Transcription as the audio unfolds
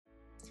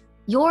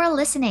You're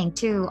listening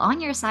to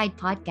On Your Side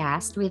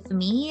podcast with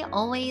me,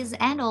 always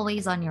and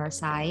always on your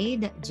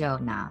side,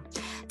 Jonah.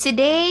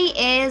 Today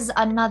is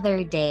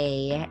another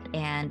day,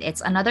 and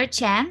it's another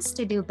chance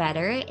to do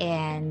better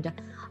and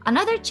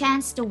another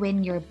chance to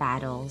win your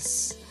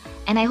battles.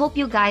 And I hope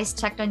you guys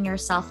checked on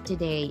yourself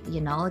today.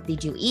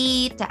 Did you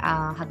eat?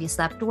 Have you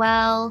slept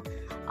well?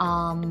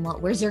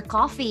 Where's your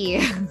coffee?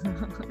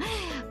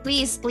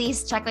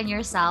 Please check on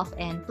yourself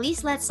and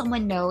please let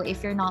someone know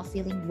if you're not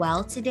feeling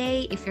well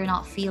today, if you're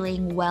not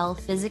feeling well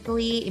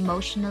physically,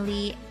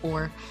 emotionally,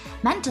 or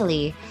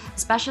mentally,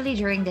 especially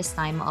during this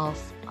time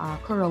of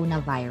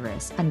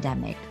coronavirus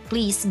pandemic.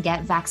 Please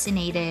get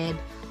vaccinated,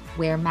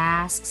 wear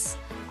masks,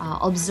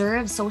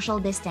 observe social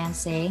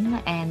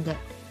distancing, and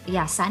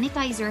yeah,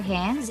 sanitize your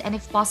hands. And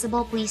if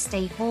possible, please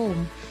stay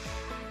home.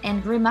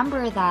 And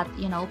remember that,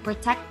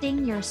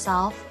 protecting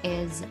yourself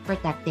is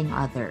protecting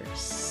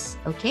others.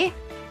 Okay?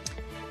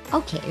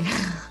 Okay.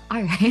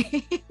 All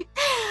right.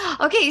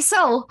 Okay,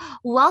 so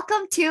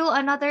welcome to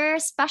another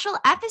special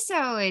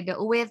episode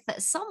with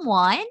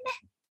someone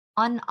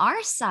on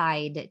our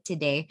side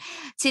today.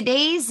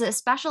 Today's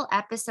special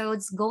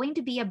episode's going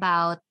to be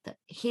about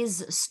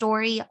his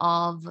story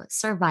of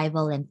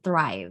survival and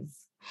thrive.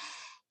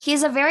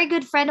 He's a very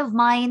good friend of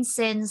mine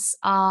since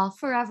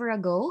forever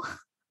ago.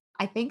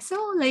 I think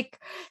so. Like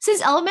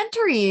since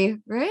elementary,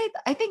 right?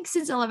 I think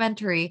since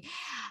elementary.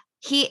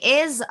 He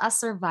is a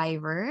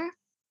survivor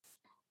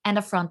and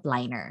a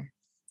frontliner.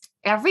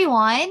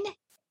 Everyone,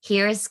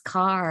 here's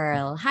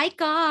Carl. Hi,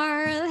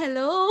 Carl.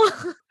 Hello.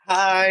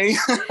 Hi.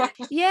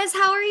 Yes,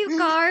 how are you,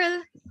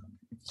 Carl?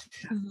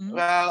 Mhm.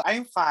 Well,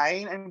 I'm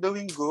fine. I'm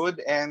doing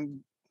good and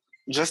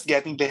just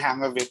getting the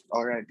hang of it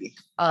already.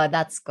 Oh,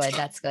 that's good.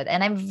 That's good.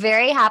 And I'm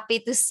very happy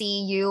to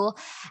see you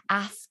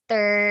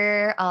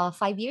after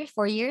 5 years,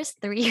 4 years,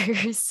 3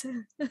 years.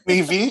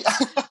 Maybe.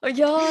 Oh,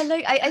 yeah,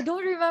 like I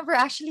don't remember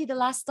actually the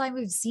last time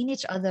we've seen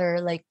each other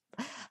like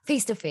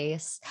face to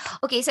face.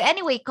 Okay, so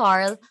anyway,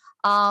 Carl,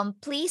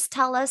 please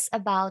tell us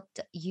about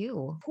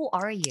you. Who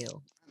are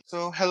you?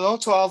 So, hello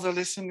to all the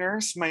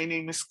listeners. My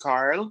name is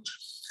Carl.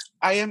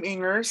 I am a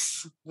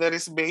nurse that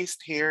is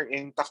based here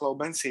in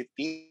Tacloban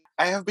City.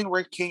 I have been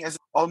working as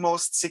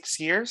almost 6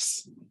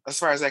 years, as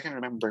far as I can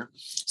remember.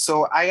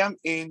 So, I am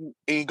in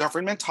a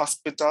government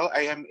hospital.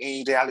 I am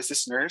a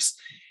dialysis nurse.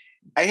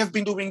 I have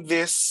been doing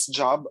this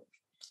job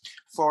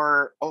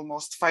for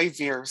almost 5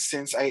 years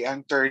since I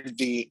entered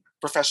the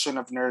profession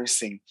of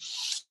nursing.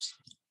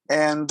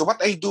 And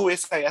what I do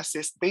is I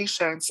assist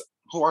patients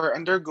who are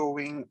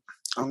undergoing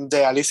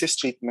dialysis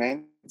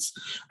treatments.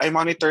 I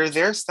monitor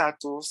their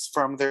status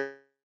from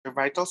their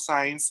vital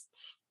signs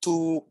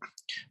to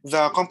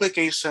the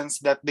complications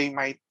that they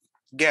might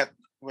get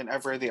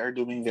whenever they are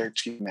doing their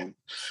treatment.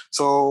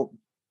 So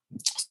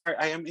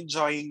I am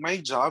enjoying my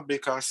job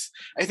because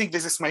I think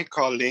this is my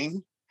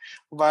calling.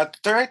 But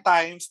there are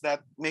times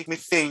that make me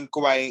think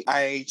why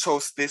I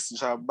chose this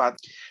job. But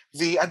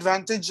the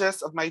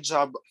advantages of my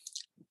job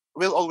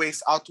will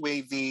always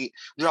outweigh the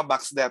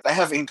drawbacks that I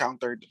have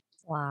encountered.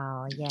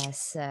 Wow,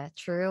 yes,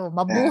 true.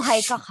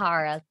 Mabuhay Yes. ka,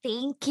 Carl.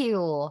 Thank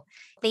you.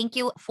 Thank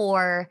you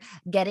for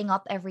getting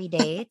up every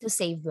day to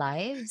save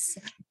lives.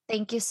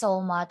 Thank you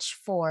so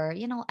much for,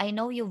 I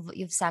know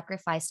you've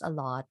sacrificed a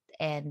lot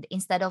and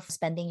instead of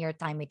spending your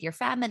time with your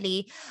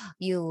family,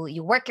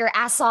 you work your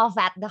ass off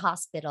at the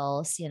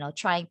hospitals,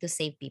 trying to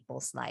save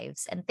people's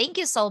lives. And thank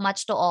you so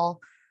much to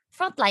all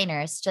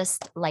frontliners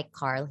just like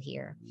Carl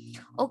here.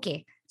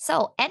 Okay.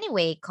 So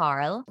anyway,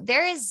 Carl,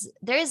 there is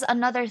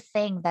another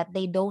thing that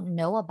they don't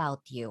know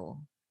about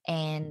you.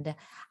 And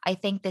I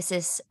think this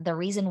is the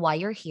reason why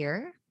you're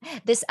here.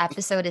 This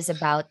episode is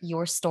about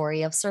your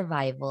story of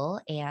survival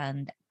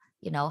and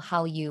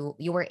how you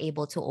were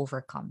able to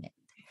overcome it.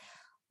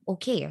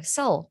 Okay,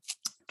 so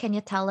can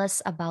you tell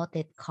us about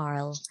it,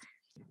 Carl?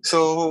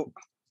 So,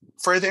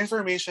 for the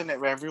information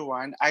of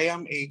everyone, I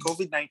am a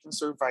COVID-19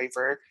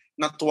 survivor,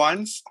 not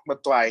once,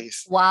 but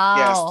twice. Yes,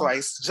 Wow.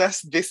 twice,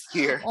 just this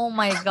year. Oh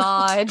my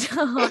god,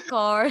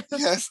 Carl.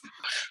 Yes.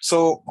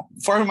 So,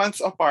 4 months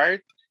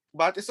apart,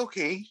 but it's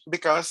okay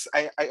because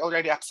I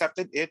already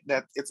accepted it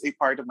that it's a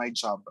part of my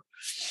job.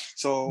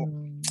 So,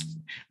 Mm.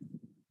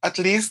 at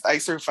least I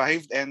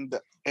survived and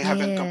I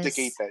haven't Yes.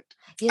 complicated.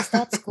 Yes,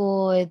 that's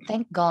good.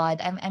 Thank God.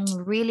 I'm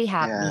really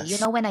happy.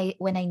 Yes.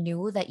 When I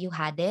knew that you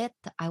had it,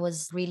 I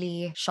was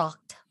really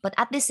shocked. But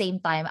at the same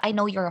time, I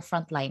know you're a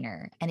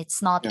frontliner and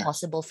it's not Yes.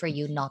 possible for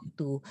you not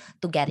to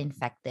get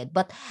infected.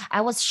 But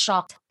I was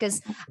shocked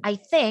because I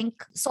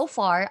think so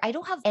far I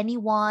don't have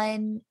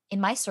anyone in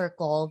my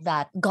circle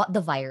that got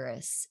the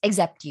virus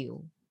except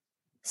you.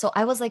 So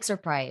I was like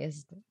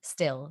surprised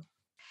still.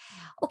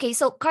 Okay,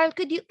 so Carl,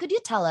 could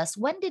you tell us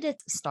when did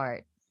it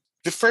start?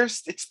 The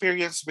first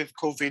experience with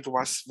COVID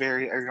was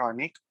very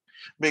ironic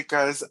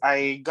because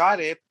I got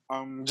it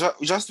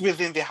just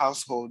within the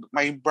household.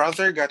 My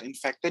brother got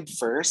infected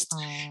first,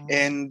 Oh.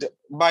 and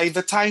by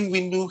the time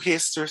we knew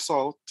his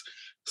result,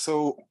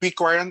 So we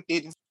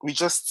quarantined. We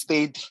just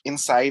stayed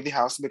inside the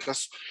house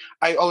because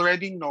I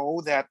already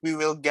know that we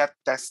will get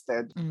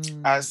tested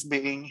Mm, as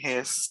being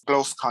his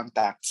close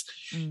contacts.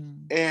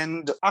 mm,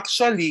 And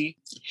actually,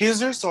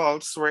 his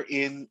results were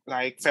in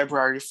like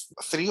February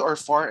 3 or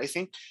 4, I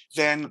think.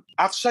 Then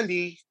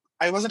actually,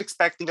 I wasn't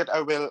expecting that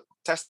I will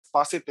test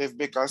positive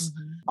because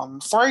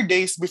mhm, 4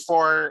 days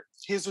before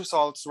his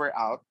results were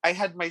out, I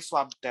had my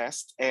swab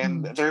test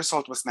and mm, the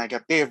result was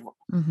negative.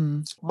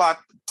 mhm, But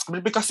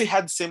because he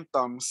had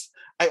symptoms,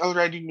 I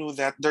already knew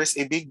that there's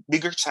a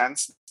bigger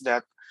chance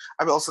that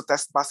I will also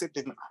test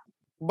positive.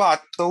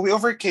 But so we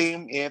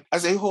overcame it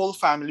as a whole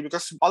family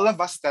because all of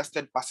us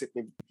tested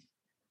positive.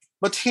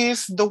 But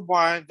he's the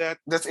one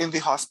that's in the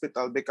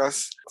hospital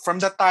because from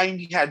the time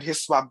he had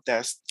his swab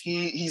test,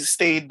 he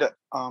stayed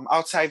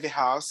outside the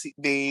house.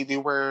 They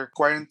were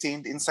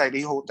quarantined inside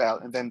a hotel,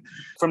 and then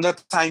from the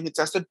time he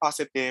tested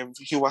positive,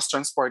 he was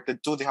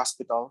transported to the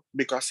hospital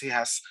because he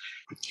has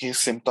his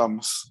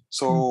symptoms.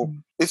 So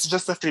mhm, it's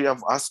just the three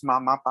of us,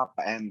 mama,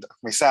 papa, and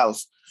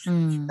myself.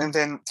 mm. And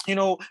then,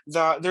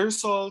 the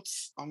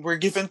results were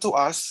given to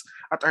us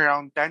at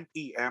around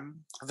 10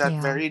 p.m. that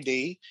Yeah, very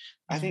day.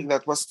 I yeah. think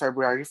that was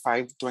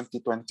February 5,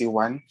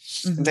 2021.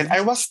 And then Mhm,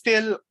 I was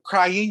still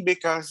crying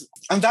because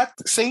on that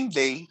same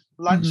day, mhm,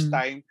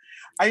 lunchtime,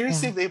 I yeah.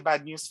 received a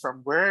bad news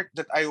from work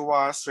that I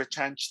was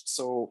retrenched.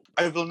 So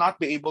I will not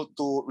be able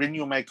to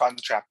renew my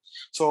contract.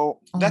 So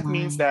Oh that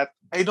means my. that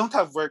I don't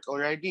have work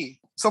already.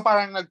 So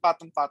parang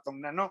nagpatong-patong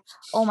na, no?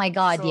 Oh my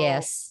God, So,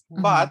 yes.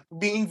 Mhm, but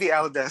being the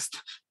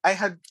eldest, I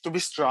had to be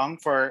strong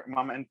for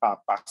mama and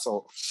papa.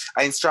 So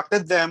I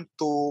instructed them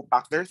to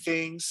pack their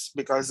things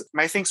because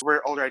my things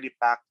were already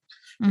packed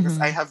because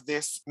I mhm. have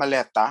this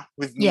maleta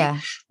with me Yeah.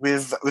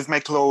 with my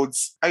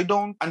clothes. I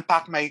don't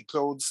unpack my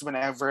clothes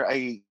whenever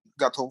I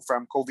got home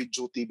from COVID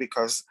duty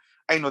because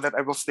I know that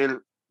I will still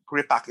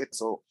repack it.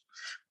 So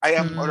I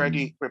am Mm,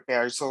 already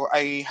prepared. So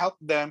I help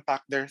them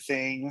pack their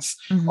things,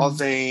 mhm, all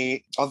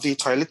the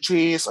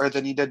toiletries or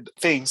the needed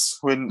things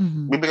when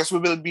mhm. because we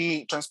will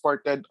be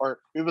transported or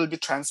we will be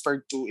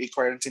transferred to a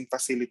quarantine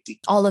facility.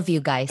 All of you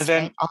And guys,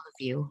 then right? All of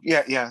you.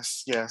 yeah,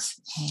 yes.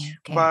 Oh,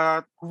 okay.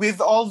 But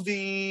with all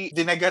the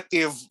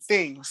negative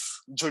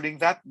things during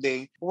that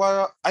day,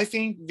 well, I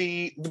think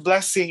the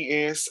blessing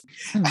is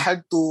I Mm. had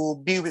to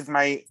be with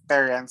my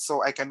parents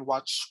so I can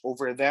watch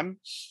over them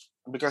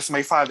because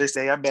my father's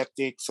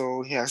diabetic,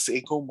 so he has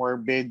a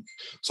comorbid.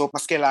 So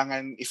mas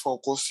kailangan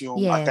i-focus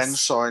yung Yes.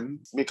 attention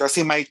because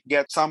he might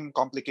get some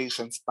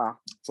complications pa.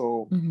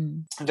 So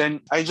Mhm,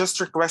 then I just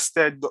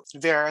requested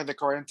there at the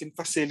quarantine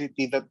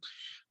facility that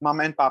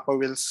mama and papa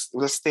will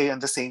stay in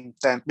the same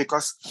tent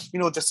because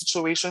the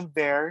situation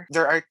there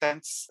are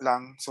tents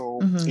lang, so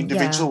mhm. Yeah.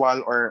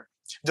 individual or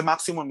the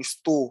maximum is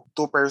two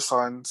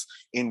persons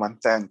in one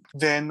tent.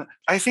 Then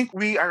I think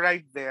we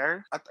arrived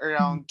there at Mhm.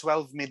 around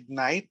 12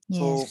 midnight.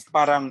 So Yes.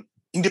 parang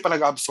hindi pa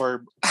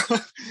nag-absorb.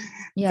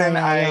 Yeah, Then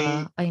yeah,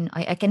 yeah.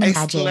 I can I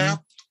imagine.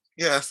 slept.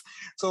 Yes.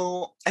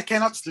 So I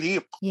cannot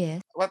sleep.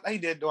 Yes. What I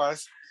did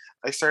was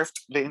I surfed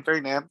the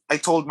internet. I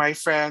told my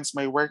friends,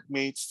 my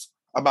workmates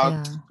about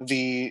Yeah.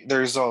 the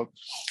result.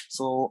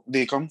 So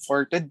they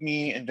comforted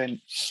me and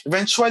then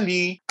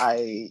eventually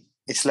I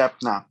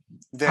slept na.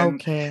 Then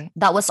Okay.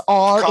 That was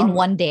all in come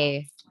one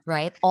day,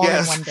 right? All in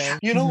yes. one day.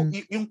 You know,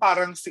 Mhm. yung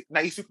parang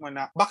naisip mo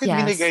na, bakit Yes.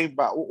 binigay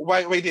ba?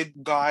 Why did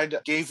God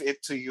gave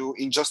it to you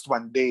in just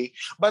one day?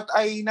 But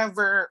I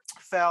never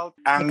felt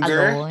Like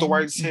anger alone.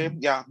 towards him.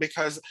 Mhm. Yeah,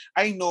 because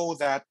I know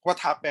that what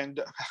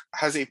happened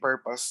has a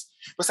purpose.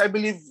 Because I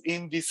believe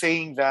in the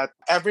saying that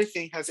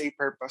everything has a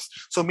purpose.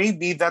 So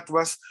maybe that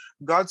was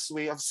God's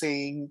way of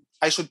saying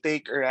I should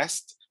take a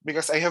rest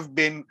because I have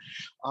been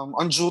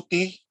on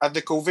duty at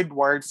the COVID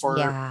ward for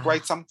Yeah.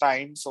 quite some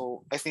time.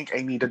 So I think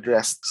I needed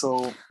rest.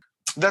 So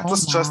that Oh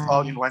was just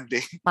all in my. one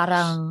day.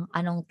 Parang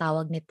anong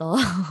tawag nito?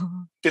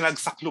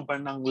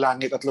 Pinagsakluban ng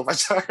langit at lupa.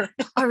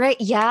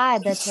 Alright, yeah,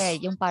 that's right.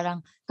 Yung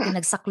parang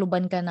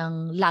pinagsakluban ka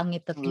ng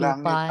langit at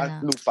Langit lupa at na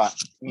lupa.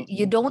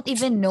 you Mm-mm. don't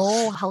even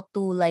know how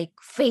to like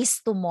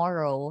face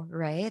tomorrow,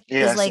 right?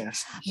 Because Yes, like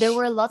yes. there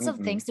were lots of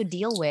Mm-mm. things to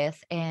deal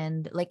with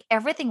and like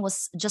everything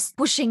was just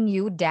pushing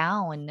you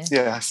down.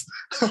 Yes.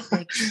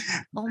 Like,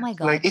 oh my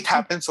Like God. it And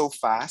happened so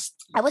fast.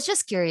 I was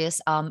just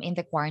curious, in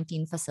the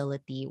quarantine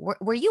facility,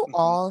 were you Mhm.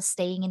 all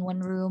staying in one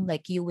room,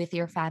 like you with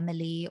your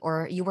family,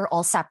 or you were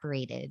all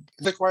separated?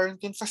 The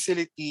quarantine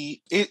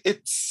facility,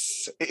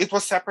 it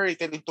was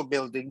separated into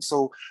buildings.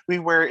 So we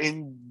were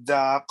in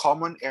the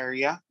common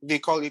area. They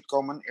call it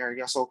common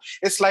area. So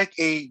it's like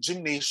a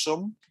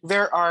gymnasium.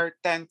 There are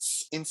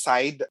tents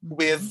inside Mm-hmm.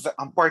 with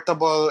a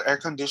portable air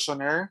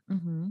conditioner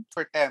Mm-hmm.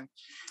 per tent.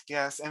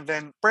 Yes, and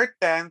then per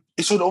tent,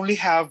 it should only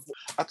have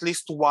at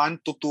least 1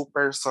 to 2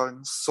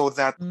 persons so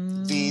that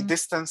the Mm,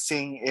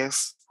 distancing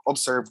is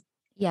observed.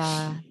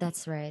 yeah,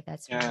 that's right.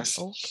 That's right. Yes.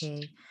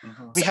 Okay.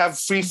 Mhm. We So, have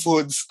free mhm.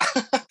 foods.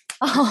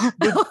 Oh,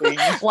 Good thing.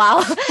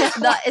 wow.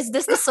 Is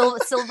this the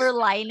silver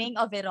lining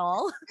of it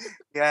all?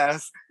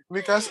 Yes,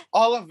 because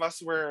all of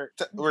us were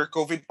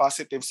COVID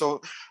positive.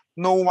 So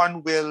no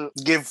one will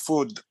give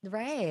food.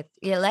 Right.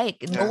 Yeah,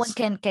 like no one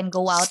Yes. can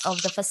go out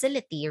of the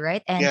facility,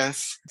 right? And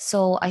Yes.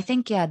 so I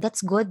think yeah,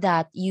 that's good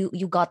that you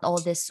got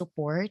all this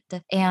support.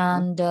 Mhm.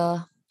 And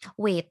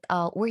wait,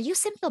 were you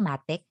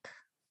symptomatic?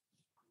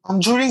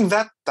 During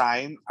that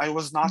time, I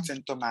was not Mm.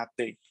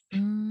 symptomatic.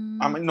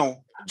 Mm,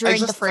 No, I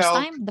during the just first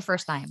felt, time? The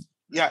first time.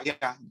 yeah,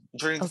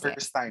 during the Okay.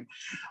 first time.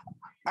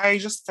 I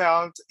just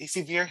felt a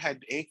severe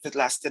headache that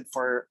lasted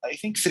for I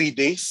think 3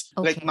 days,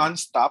 like Okay. All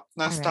nonstop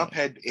right.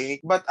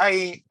 headache. But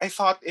I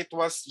thought it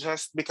was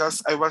just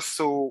because I was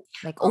so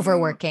Like um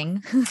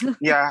overworking.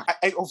 yeah,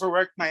 I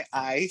overworked my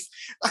eyes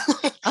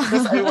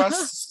because I was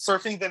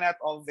surfing the net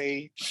all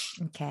day.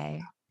 Okay.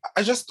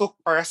 I just took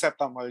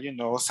paracetamol,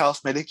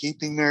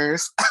 self-medicating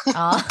nurse.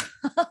 Uh,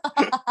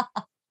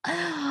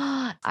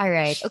 all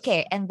right.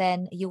 Okay. And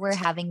then you were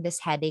having this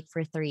headache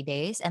for 3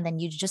 days, and then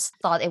you just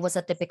thought it was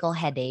a typical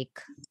headache.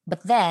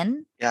 But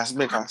then, Yes, how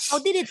because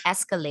did it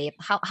escalate?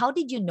 How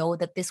did you know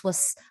that this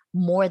was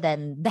more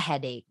than the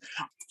headache?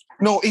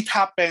 no, it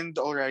happened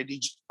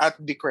already at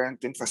the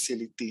quarantine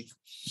facility.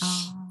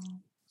 Oh.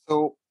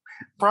 So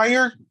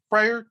prior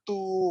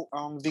to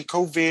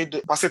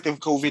the positive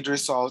COVID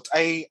result,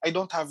 I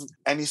don't have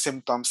any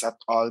symptoms at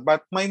all.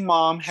 But my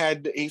mom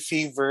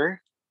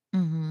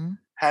Mm-hmm.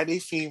 had a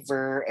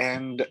fever,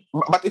 and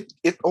but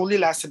it only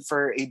lasted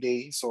for a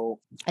day. So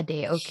A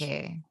day.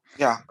 Okay.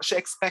 yeah, she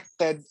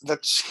expected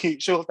that she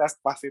will test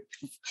positive.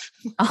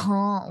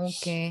 Oh,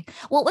 okay.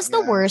 What was the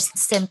Yes. worst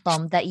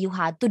symptom that you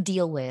had to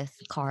deal with,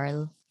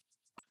 Carl?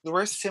 The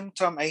worst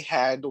symptom I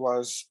had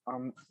was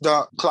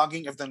the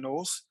clogging of the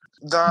nose.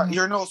 Mhm.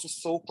 Your nose was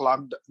so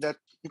clogged that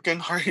you can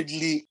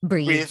hardly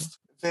breathe. Breathe.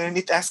 Then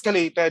it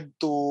escalated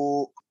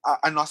to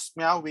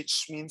anosmia,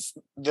 which means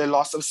the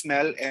loss of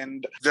smell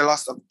and the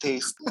loss of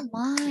taste. Oh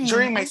my.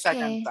 During my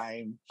second Okay.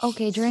 time,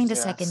 Okay, during the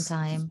second yes.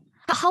 time.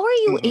 How are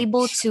you Mhm.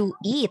 able to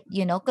eat,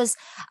 because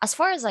as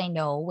far as I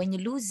know, when you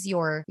lose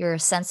your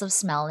sense of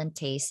smell and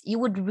taste,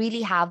 you would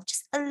really have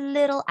just a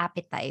little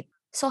appetite.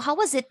 So how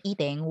was it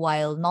eating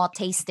while not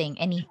tasting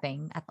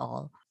anything at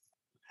all?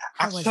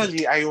 How was it?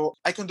 Actually,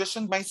 I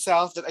conditioned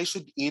myself that I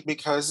should eat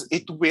because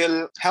it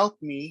will help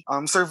me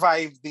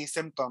survive the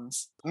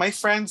symptoms. My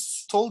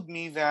friends told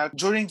me that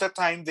during the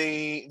time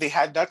they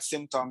had that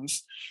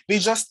symptoms, they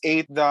just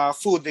ate the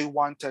food they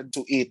wanted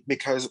to eat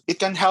because it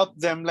can help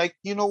them. Like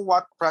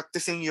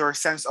practicing your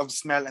sense of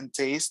smell and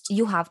taste.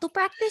 You have to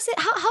practice it.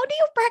 How do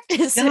you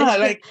practice Yeah, it?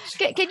 like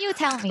Can you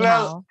tell me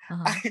well,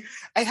 how? Uh-huh.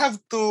 I have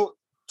to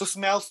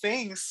smell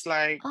things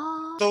like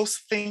Oh, those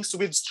things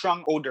with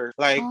strong odor,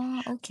 like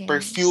oh, okay.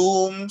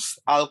 perfumes,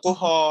 Mhm.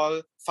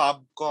 alcohol,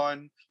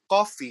 fabcon,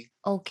 coffee.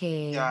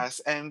 Okay. Yes,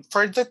 and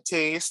for the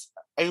taste,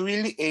 I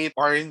really ate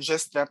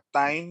oranges that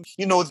time.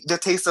 The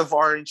taste of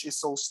orange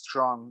is so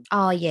strong.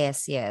 Oh,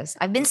 yes, yes.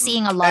 I've been Mm-mm.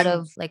 seeing a lot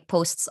And of like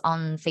posts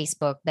on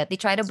Facebook that they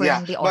try to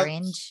yeah, burn the but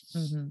orange.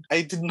 Mhm.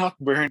 I did not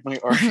burn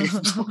my orange.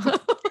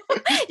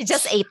 You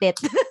just ate it.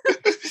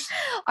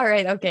 All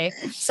right, okay.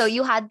 So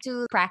you had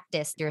to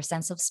practice your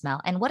sense of smell.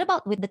 And what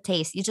about with the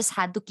taste? You just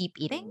had to keep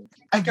eating?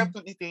 I Mhm. kept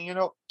on eating,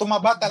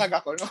 tumaba Mhm. talaga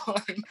ako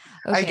noon.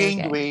 I Okay,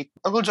 gained okay. weight.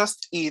 I will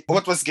just eat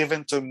what was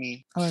given to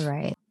me. All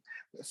right.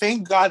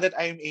 Thank God that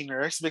I'm a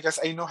nurse because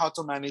I know how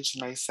to manage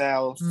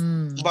myself.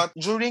 Mm. But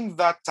during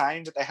that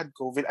time that I had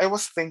COVID, I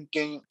was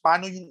thinking,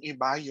 paano yung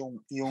iba,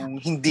 yung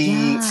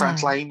hindi Yeah,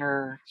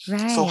 frontliner?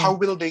 So how right.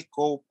 will they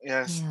cope?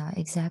 Yes. Yeah,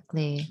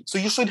 exactly. So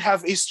you should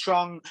have a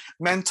strong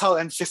mental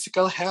and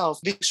physical health.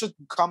 They should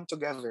come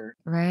together.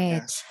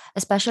 Right. Yes.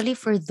 Especially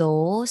for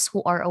those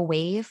who are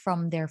away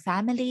from their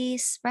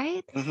families,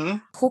 right?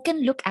 Mm-hmm. Who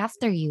can look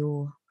after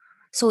you?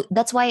 So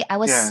that's why I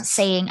was Yes.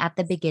 saying at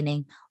the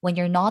beginning, when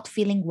you're not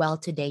feeling well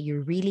today,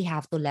 you really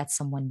have to let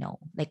someone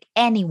know. Like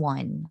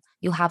anyone.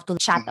 You have to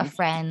chat a Mm-hmm.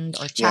 friend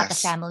or chat a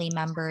Yes. family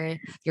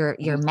member, your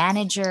Mm-hmm.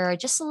 manager,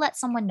 just to let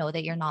someone know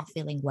that you're not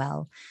feeling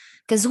well.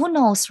 Because who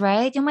knows,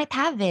 right? You might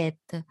have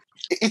it.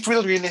 It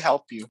will really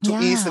help you to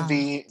ease Yeah.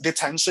 the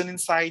tension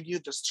inside you,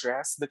 the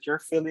stress that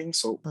you're feeling.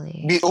 So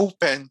Exactly. be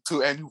open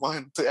to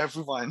anyone, to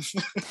everyone.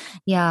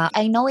 Yeah,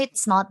 I know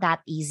it's not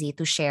that easy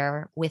to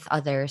share with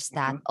others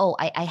that, Mhm. oh,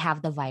 I have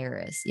the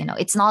virus.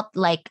 It's not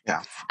like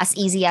Yeah. as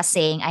easy as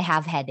saying I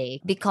have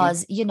headache Mhm.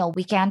 because,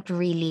 we can't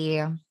really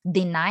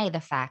deny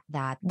the fact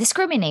that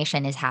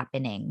discrimination is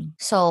happening.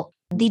 So,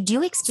 did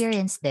you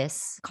experience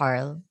this,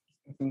 Carl?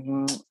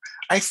 Mhm.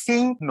 I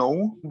think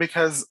no,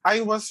 because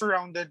I was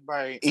surrounded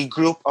by a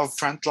group of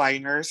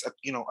frontliners at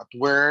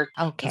work.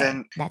 Okay,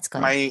 Then that's good.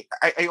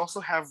 I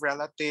also have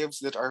relatives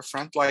that are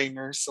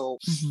frontliners.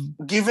 So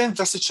Mm-hmm. given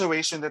the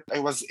situation that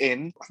I was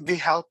in, they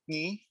helped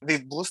me.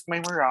 They boost my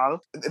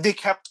morale. They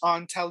kept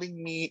on telling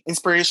me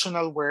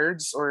inspirational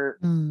words or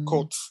Mm.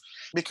 quotes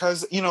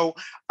because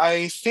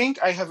I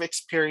think I have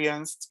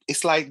experienced a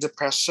slight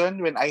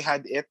depression when I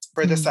had it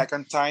for the Mm.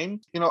 second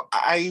time.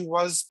 I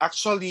was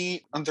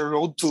actually on the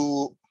road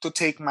to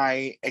take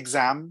my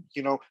exam,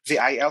 the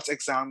IELTS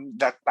exam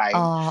that time.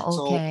 Oh,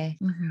 So okay.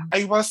 Mm-hmm.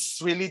 I was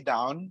really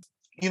down.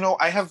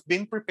 I have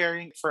been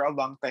preparing for a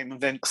long time,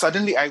 and then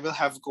suddenly I will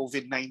have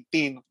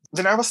COVID-19.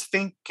 Then I was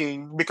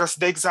thinking, because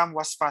the exam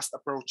was fast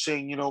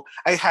approaching,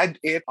 I had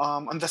it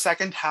on the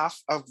second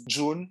half of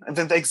June, and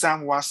then the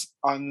exam was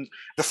on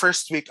the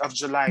first week of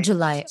July.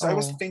 July. So Oh. I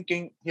was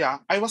thinking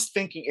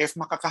if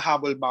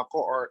makakahabol ba ako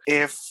or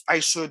if I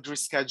should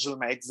reschedule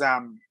my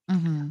exam.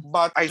 Mm-hmm.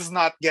 But I was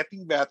not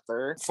getting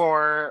better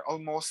for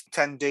almost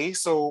 10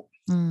 days. So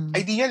Mm.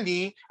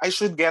 ideally, I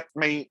should get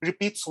my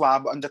repeat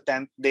swab on the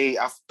 10th day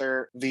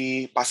after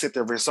the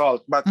positive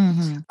result. But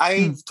Mm-hmm.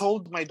 I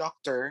told my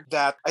doctor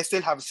that I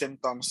still have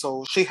symptoms.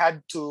 So she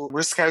had to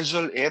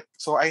reschedule it.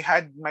 So I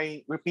had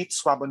my repeat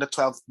swab on the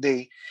 12th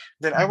day.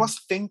 Then I Mm. was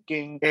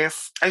thinking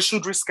if I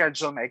should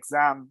reschedule my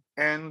exam.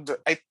 And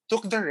I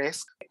took the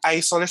risk. I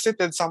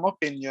solicited some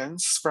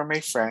opinions from my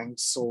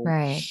friends. So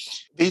Right.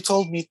 they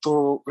told me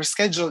to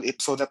reschedule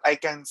it so that I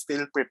can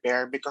still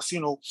prepare, because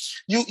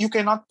you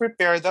cannot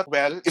prepare that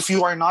well if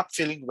you are not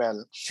feeling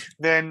well.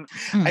 Then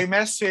Mm. I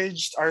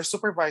messaged our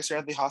supervisor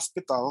at the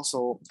hospital.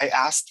 So I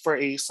asked for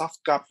a soft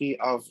copy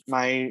of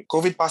my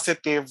COVID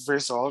positive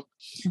result.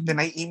 Then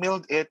Mhm. I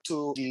emailed it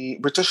to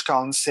the British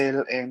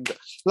Council, and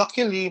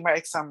luckily my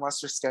exam was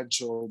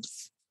rescheduled.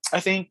 I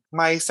think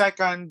my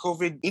second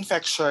COVID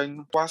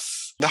infection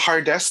was the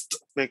hardest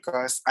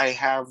because I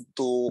have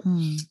to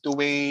Mm.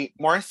 weigh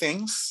more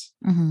things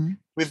Mhm.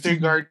 with Mhm.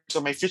 regard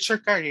to my future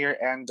career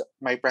and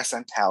my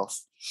present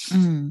health.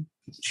 Mm.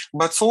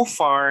 But so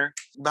far,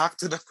 back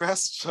to the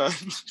question.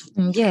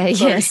 Yeah,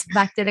 Sorry, yes.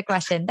 Back to the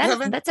question. That's I okay.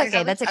 haven't That's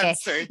okay.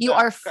 answered You the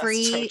are question.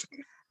 free.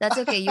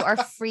 That's okay. You are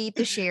free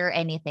to share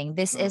anything.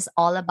 This Mm. is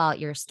all about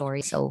your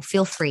story, so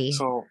feel free.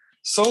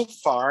 So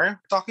far,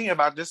 talking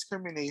about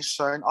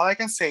discrimination, all I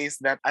can say is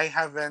that I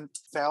haven't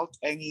felt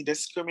any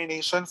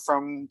discrimination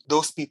from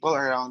those people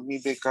around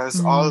me, because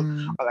Mm. all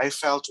I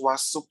felt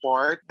was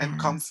support and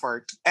Yeah,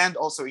 comfort and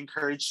also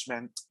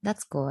encouragement.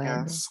 that's good.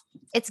 Yes.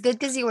 It's good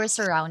because you were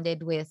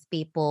surrounded with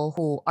people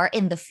who are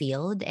in the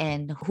field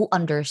and who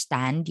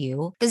understand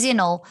you. Because,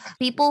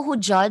 people who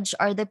judge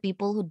are the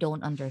people who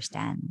don't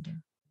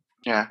understand.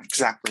 Yeah,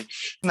 exactly.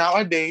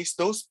 Nowadays,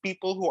 those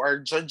people who are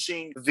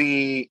judging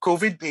the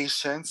COVID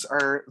patients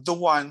are the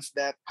ones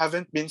that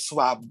haven't been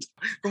swabbed.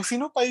 Kung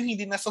sino pa yung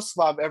hindi nasa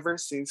swab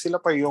ever since, sila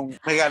pa yung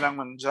magalang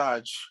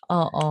mag-judge.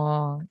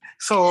 Oo.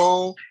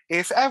 So,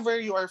 if ever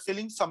you are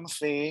feeling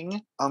something,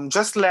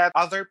 just let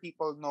other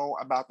people know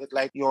about it,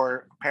 like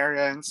your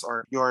parents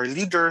or your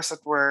leaders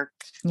at work,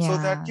 so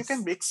that you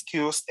can Yes. be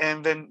excused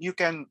and then you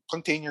can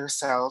contain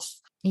yourself.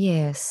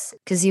 Yes,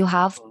 because you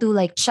have to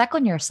check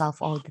on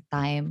yourself all the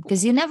time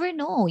because you never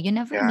know. You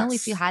never know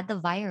if you Yes. had the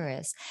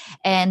virus.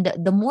 And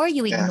the more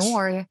you Yes.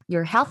 ignore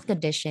your health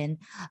condition,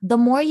 the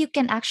more you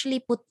can actually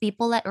put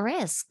people at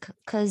risk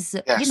because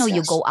Yes. you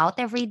Yes. go out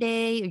every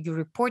day, you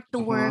report to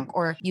work, Mm-hmm.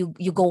 or you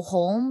go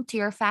home to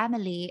your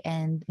family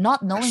and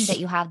not knowing that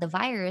Yes. you have the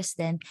virus,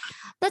 then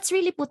that's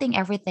really putting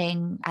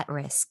everything at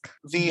risk.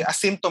 The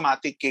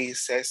asymptomatic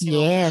cases,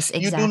 Yes,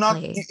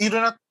 exactly. you do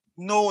not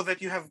know that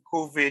you have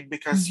COVID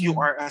because you Mhm.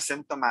 are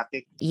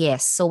asymptomatic.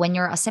 Yes. So when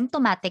you're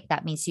asymptomatic,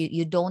 that means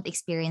you don't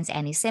experience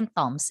any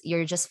symptoms.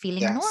 You're just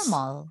feeling Yes.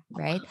 normal,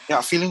 right?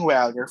 Yeah, feeling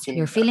well. You're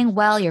You're feeling well. feeling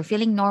well, you're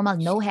feeling normal,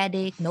 no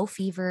headache, no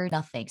fever,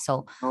 nothing.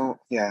 So Oh,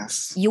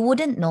 yes. you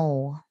wouldn't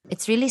know.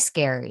 It's really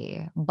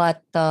scary.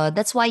 But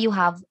that's why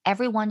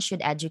everyone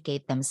should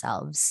educate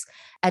themselves.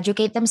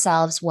 Educate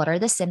themselves what are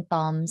the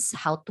symptoms,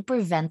 how to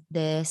prevent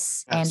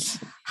this, and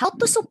Yes. how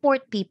to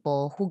support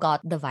people who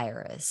got the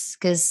virus.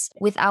 Because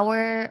with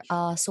our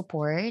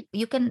support,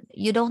 you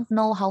don't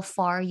know how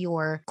far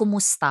your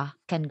kumusta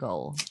can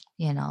go,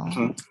 you know?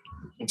 Mhm.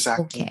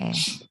 Exactly. Okay.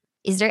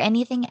 Is there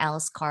anything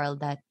else, Carl,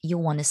 that you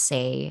want to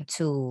say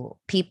to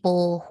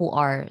people who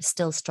are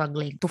still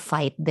struggling to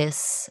fight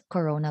this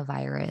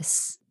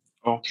coronavirus?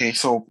 Okay,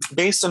 so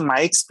based on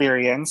my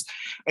experience,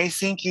 I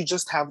think you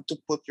just have to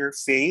put your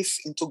faith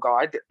into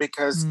God,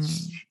 because, Mm.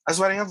 as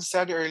what I have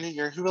said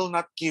earlier, He will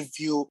not give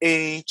you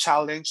a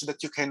challenge that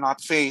you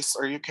cannot face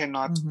or you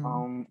cannot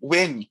Mm-hmm.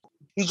 win.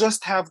 You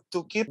just have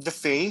to keep the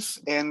faith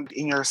and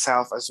in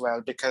yourself as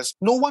well, because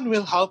no one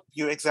will help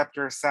you except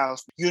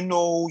yourself. You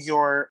know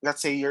your,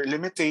 let's say, your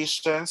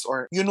limitations,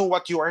 or you know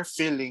what you are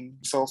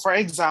feeling. So, for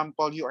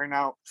example, you are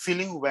now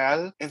feeling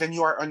well and then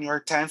you are on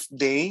your 10th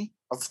day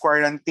of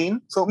quarantine.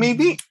 So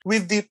maybe Mm-hmm.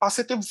 with the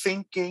positive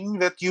thinking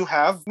that you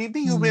have,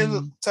 maybe you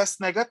will Mm. test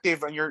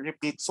negative on your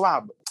repeat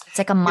swab. It's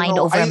like a mind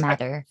over I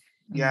matter.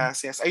 Mm.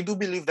 yes, I do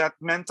believe that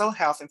mental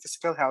health and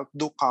physical health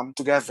do come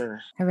together.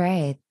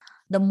 Right.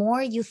 The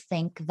more you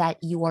think that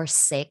you are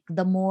sick,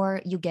 the more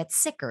you get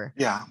sicker.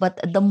 Yeah.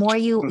 But the more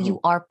you Mhm.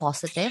 are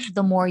positive,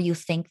 the more you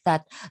think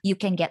that you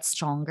can get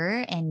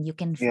stronger and you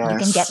can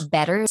Yes. get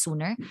better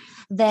sooner,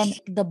 then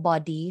the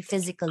body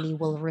physically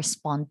will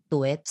respond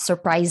to it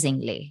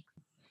surprisingly.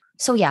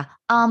 So yeah,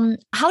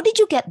 how did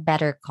you get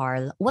better,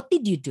 Carl? What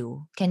did you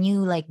do? Can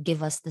you give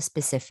us the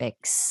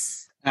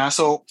specifics?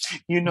 So,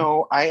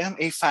 I am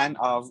a fan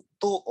of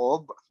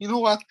tuob. You know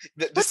what?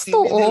 The What's steam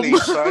toob?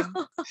 inhalation.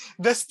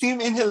 The steam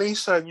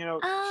inhalation,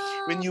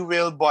 when you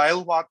will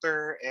boil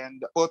water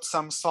and put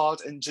some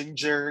salt and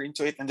ginger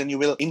into it, and then you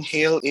will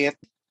inhale it.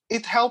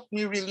 It helped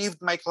me relieve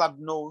my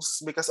clogged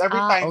nose because every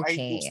time I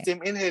do Okay.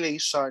 steam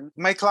inhalation,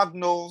 my clogged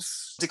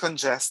nose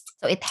decongest.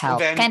 So it And helped,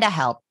 then, kind of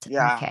helped.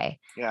 yeah, Okay.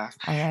 yeah.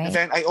 All And right.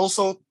 then I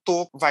also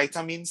took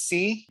vitamin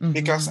C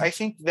because Mm-hmm. I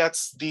think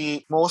that's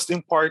the most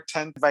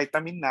important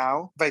vitamin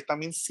now,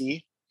 vitamin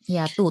C.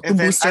 Yeah, to And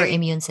then boost your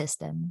immune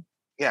system.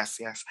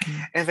 yes, yes.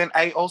 Mm. And then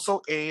I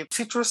also ate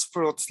citrus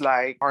fruits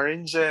like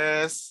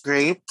oranges,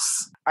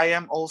 grapes. I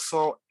am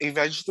also a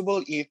vegetable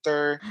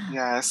eater.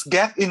 Yes,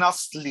 get enough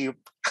sleep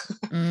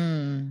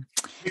Mm.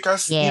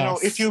 because if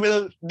Yes. you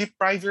will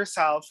deprive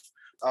yourself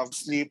of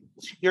sleep,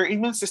 your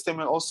immune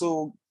system will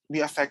also be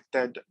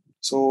affected.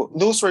 So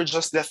those were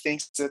just the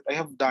things that I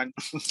have done.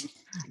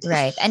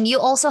 Right. And you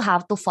also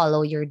have to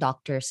follow your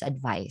doctor's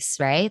advice,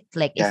 right?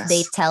 Like if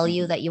they Yes. tell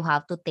you Mhm. that you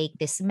have to take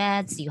this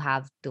meds, you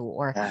have to.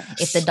 Or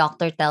if the Yes.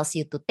 doctor tells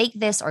you to take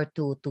this or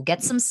to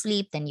get some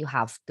sleep, then you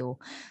have to.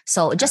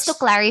 So just to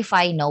Yes.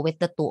 clarify, with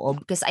the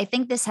tuob, because I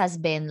think this has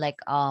been like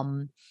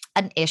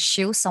an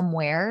issue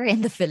somewhere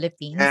in the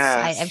Philippines.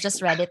 I've Yes.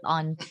 just read it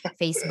on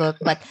Facebook,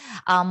 but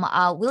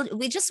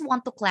we just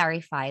want to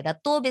clarify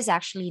that tuob is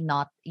actually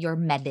not your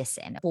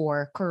medicine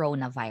for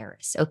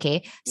coronavirus.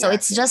 Okay, so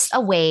it's Yes. just Yes.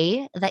 a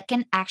way that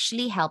can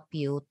actually help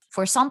you.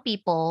 For some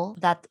people,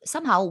 that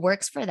somehow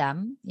works for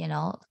them,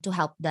 to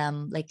help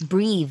them like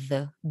breathe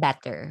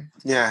better.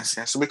 Yes,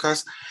 yes.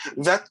 Because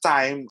that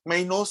time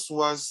my nose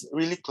was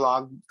really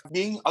clogged.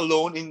 Being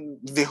alone in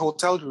the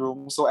hotel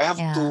room, so I have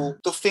Yeah.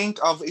 to think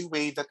of a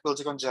way that will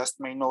decongest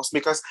my nose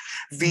because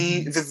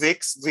the Mm-hmm. the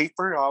Vicks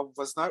Vapor Rub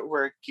was not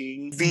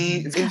working.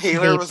 The Mm-hmm.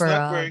 inhaler was Vapor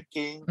not up.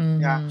 working.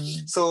 Yeah.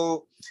 Mm-hmm.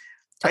 So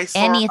So I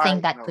saw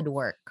anything I that could no.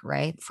 work,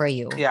 right, for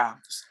you.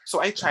 Yeah. So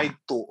I Yeah. tried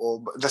to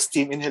the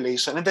steam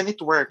inhalation and then it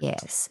worked.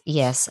 Yes,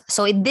 yes.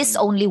 So this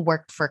Mhm. only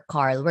worked for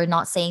Carl. We're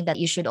not saying that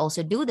you should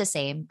also do the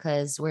same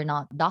because we're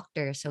not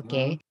doctors,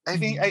 okay? I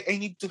think Mhm. I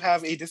need to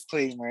have a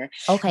disclaimer.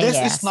 Okay, This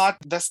is yes.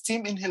 not, the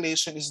steam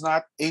inhalation is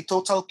not a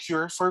total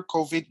cure for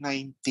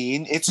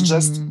COVID-19. It's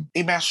just Hmm.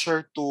 a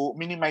measure to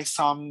minimize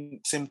some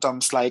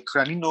symptoms like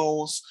runny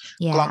nose,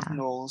 clogged Yeah.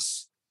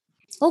 nose.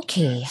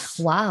 Okay, Yes.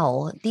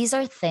 wow. These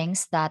are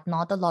things that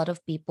not a lot of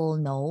people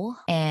know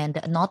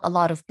and not a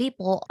lot of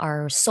people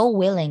are so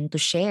willing to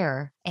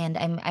share. And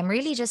I'm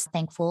really just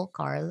thankful,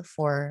 Carl,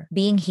 for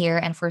being here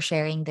and for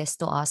sharing this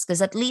to us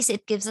because at least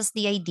it gives us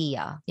the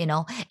idea.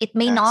 It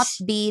may not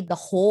Yes. be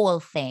the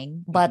whole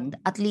thing, but Mhm.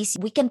 at least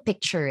we can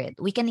picture it.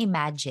 We can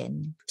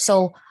imagine.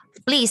 So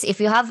please, if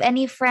you have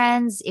any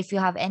friends, if you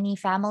have any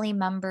family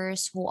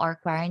members who are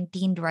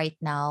quarantined right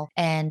now,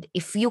 and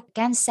if you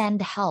can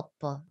send help,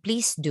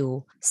 please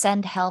do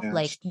send help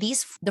like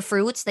Yes. the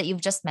fruits that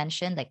you've just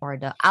mentioned, like or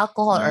the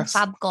alcohol or Yes.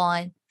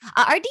 Fabcon.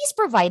 Are these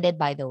provided,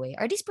 by the way?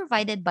 Are these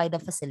provided by the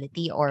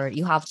facility or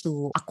you have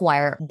to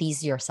acquire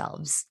these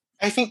yourselves?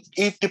 I think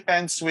it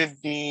depends with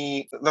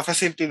the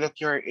facility that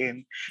you're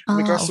in,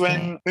 Ah, because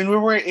okay. when we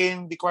were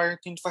in the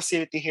quarantine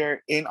facility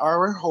here in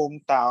our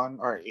hometown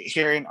or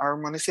here in our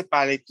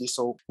municipality,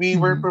 so we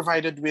were Mhm.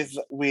 provided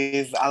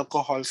with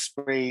alcohol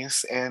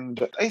sprays, and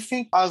I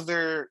think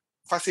other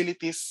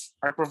facilities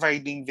are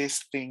providing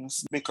these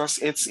things because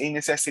it's a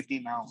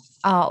necessity now.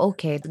 Oh,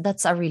 okay.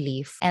 That's a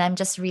relief. And I'm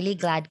just really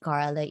glad,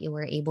 Carl, that you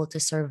were able to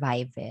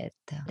survive it.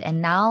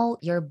 And now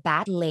you're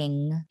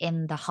battling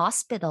in the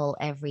hospital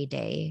every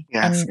day.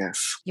 Yes, And yes.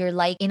 you're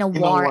like in a In a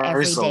war war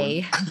every zone.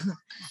 day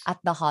at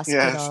the Yes.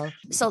 hospital.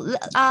 So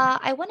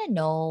I want to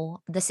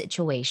know the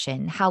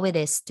situation, how it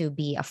is to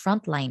be a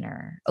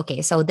frontliner.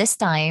 Okay, so this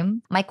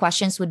time my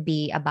questions would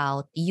be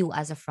about you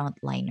as a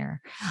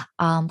frontliner.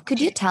 Could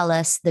you Okay. tell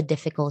us the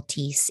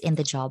difficulties in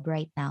the job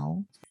right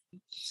now?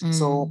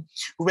 So Mm,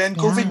 when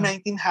COVID yeah.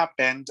 19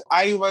 happened,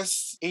 I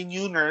was a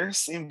new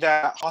nurse in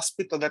the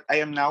hospital that I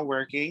am now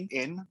working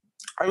in.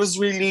 I was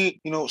really,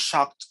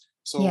 shocked.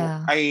 So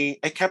Yeah. I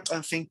kept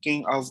on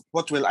thinking of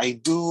what will I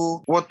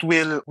do? What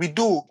will we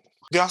do?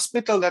 The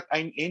hospital that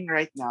I'm in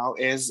right now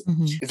is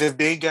Mhm. the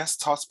biggest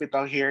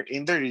hospital here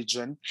in the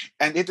region,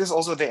 and it is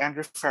also the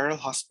end referral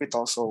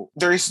hospital. So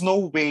there is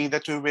no way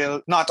that we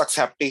will not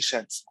accept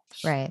patients.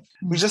 Right.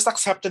 We Mm. just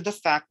accepted the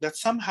fact that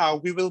somehow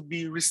we will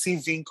be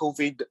receiving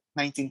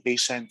COVID-19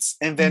 patients.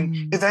 And then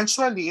Mm.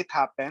 eventually it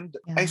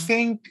happened. I Yeah.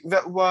 think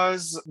that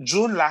was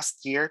June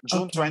last year,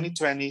 June Okay.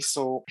 2020.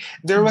 So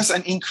there Mm. was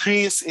an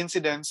increased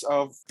incidence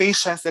of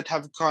patients that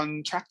have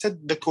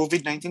contracted the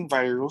COVID-19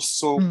 virus.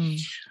 So Mm.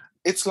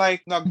 it's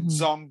like Mhm.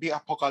 nag-zombie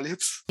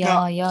apocalypse.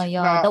 Yeah, yeah,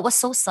 yeah. Na That was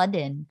so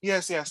sudden.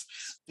 Yes, yes.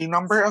 The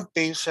number of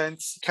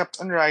patients kept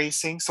on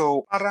rising.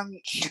 So parang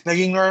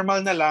naging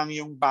normal na lang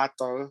yung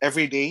battle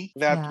every day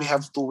that we Yeah.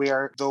 have to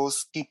wear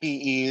those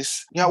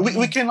PPEs. Yeah, we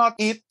Right. cannot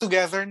eat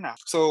together now.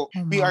 So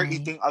Oh we are my.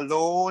 eating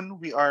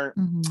alone. We are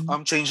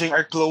Mhm. changing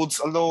our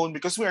clothes alone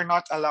because we are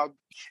not allowed.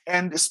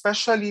 And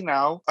especially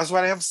now, as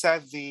what I have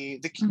said, the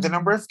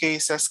number Mhm. of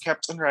cases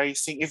kept on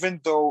rising, even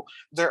though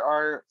there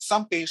are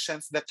some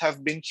patients that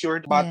have been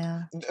cured, but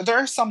Yeah. there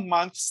are some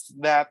months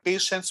that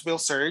patients will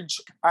surge.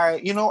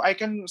 I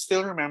can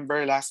still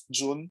remember last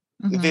June.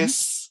 Mm-hmm.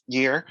 this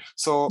year.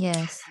 So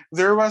Yes.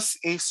 there was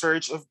a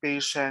surge of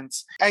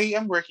patients. I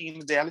am working in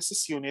the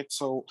dialysis unit,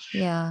 so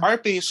Yeah. our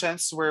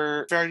patients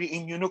were very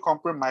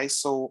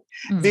immunocompromised, so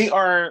Mm. they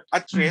are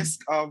at Mm-hmm. risk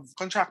of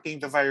contracting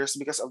the virus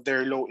because of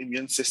their low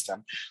immune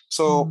system.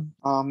 So,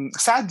 Mm.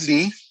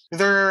 sadly,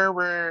 there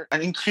were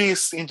an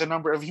increase in the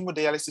number of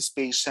hemodialysis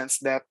patients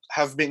that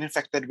have been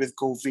infected with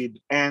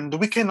COVID, and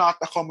we cannot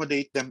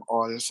accommodate them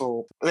all.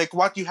 So, like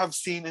what you have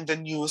seen in the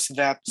news,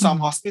 that some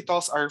Mm-hmm.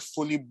 hospitals are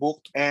fully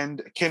booked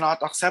and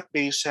cannot accept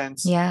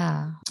patients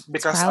Yeah. It's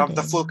because of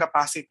the full crowded.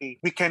 capacity.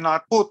 We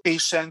cannot put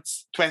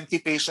 20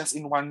 patients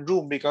in one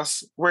room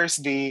because where's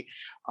the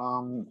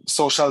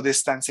social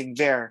distancing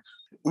there?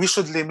 We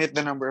should limit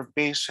the number of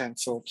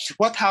patients. So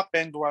what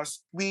happened was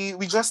we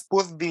just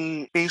put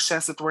the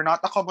patients that were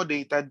not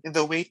accommodated in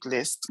the wait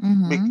list,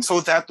 Mm-hmm.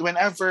 so that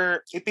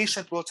whenever a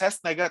patient will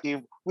test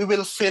negative, we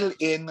will fill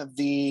in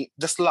the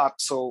slot.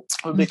 So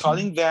we'll be Okay.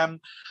 calling them.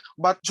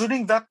 But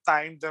during that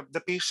time,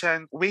 the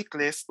patient wait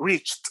list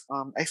reached,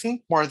 I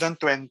think, more than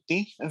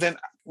 20. And then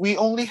we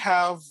only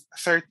have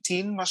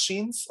 13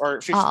 machines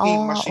or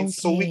 15 Oh, machines.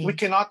 So we okay.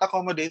 cannot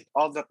accommodate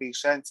all the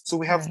patients. So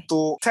we have Right.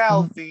 to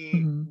tell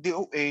the Mm-hmm.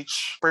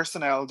 DOH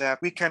personnel that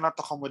we cannot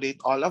accommodate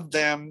all of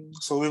them.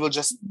 So we will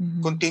just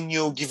Mm-hmm.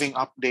 continue giving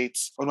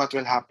updates on what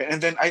will happen. And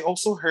then I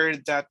also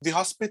heard that the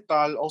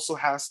hospital also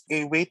has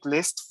a wait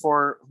list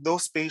for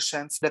those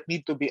patients that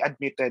need to be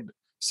admitted.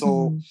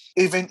 So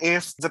Mm-hmm. even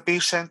if the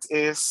patient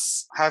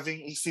is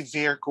having a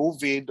severe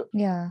COVID,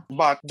 Yeah.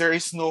 but there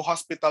is no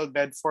hospital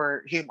bed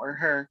for him or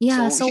her,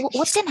 Yeah. so So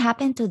what can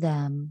happen to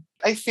them?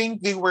 I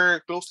think they were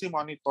closely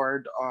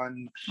monitored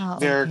on Oh,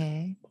 their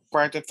okay.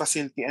 quarantine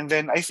facility. And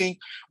then I think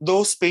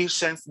those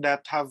patients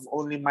that have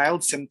only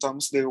mild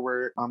symptoms, they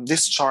were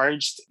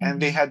discharged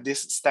and they Mm-hmm. had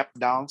this step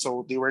down.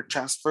 So they were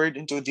transferred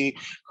into the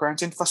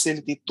quarantine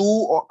facility to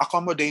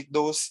accommodate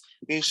those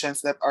patients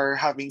that are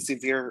having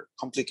severe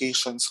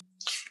complications.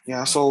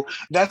 Yeah, so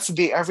that's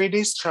the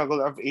everyday struggle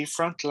of a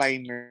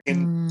frontliner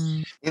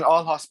Mm. in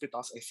all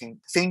hospitals, I think,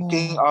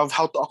 thinking Oh. of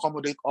how to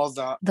accommodate all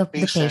the The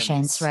patients,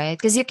 patients. right?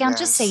 Because you can't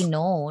just say Yes.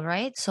 no,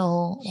 right?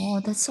 So, oh,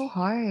 that's so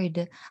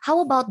hard.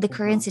 How about the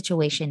current Mhm.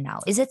 situation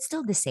now? Is it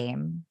still the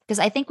same? Because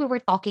I think we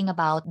were talking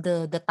about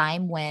the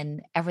time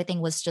when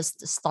everything was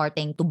just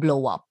starting to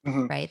blow up,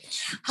 Mhm. right?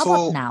 How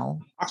about So now?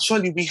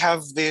 actually, we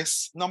have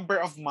this number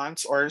of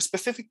months or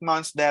specific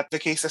months that the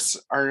cases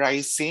are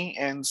rising,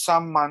 and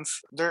some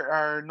months there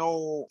are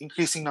no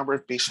increasing number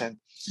of patients.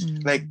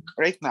 Like Mm.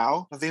 right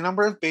now, the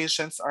number of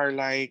patients are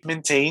like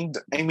maintained.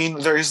 I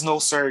mean, there is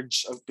no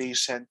surge of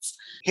patients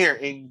here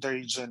in the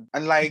region.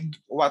 Unlike Mm.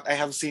 what I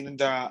have seen in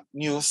the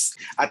news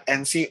at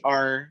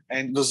NCR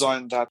and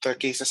Luzon, that the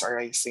cases are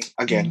rising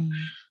again. Mm.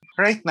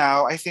 Right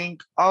now, I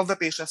think all the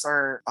patients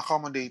are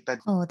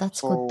accommodated. Oh,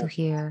 that's good to So,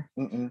 hear.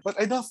 but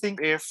I don't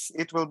think if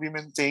it will be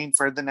maintained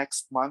for the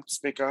next months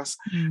because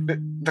the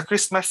Mm.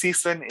 Christmas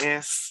season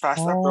is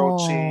fast Oh,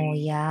 approaching.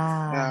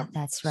 yeah, Yeah.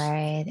 that's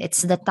right.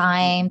 It's the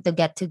time Mm-mm. to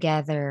get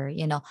together.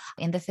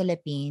 In the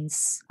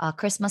Philippines,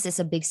 Christmas is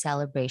a big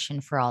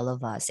celebration for all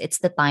of us. It's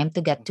the time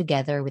to get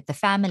together with the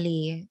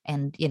family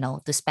and,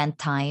 to spend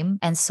time.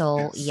 And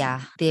so, Yes. yeah,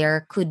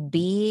 there could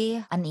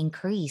be an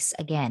increase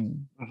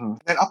again.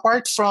 And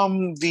apart from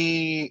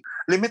the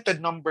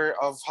limited number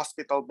of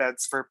hospital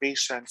beds for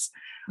patients,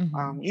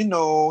 Hmm.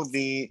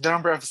 the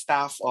number of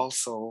staff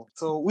also.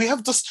 So we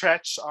have to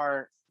stretch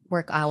our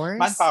Work hours?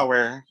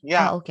 manpower. Ah,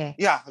 Yeah. okay.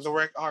 Yeah, the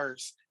work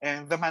hours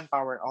and the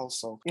manpower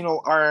also.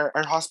 Our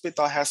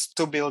hospital has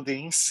two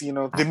buildings,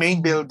 the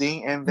main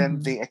building and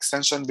then Mm-hmm. the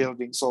extension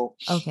building. So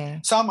Okay.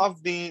 some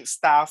of the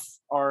staff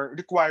are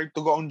required to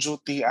go on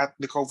duty at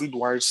the COVID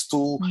wards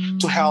to Mm.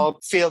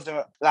 help fill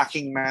the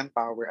lacking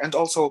manpower. And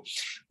also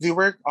the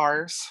work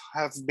hours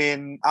have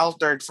been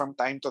altered from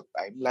time to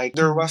time. Like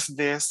there Mm. was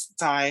this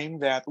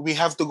time that we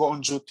have to go on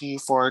duty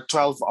for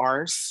 12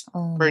 hours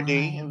Oh, per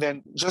day, and my. then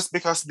just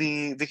because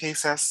the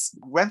cases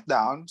went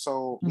down,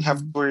 so we have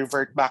Mm-hmm. to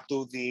revert back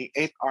to the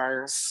 8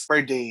 hours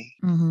per day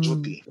Mm-hmm.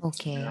 duty.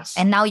 Okay. Yes.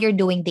 And now you're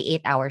doing the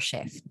 8-hour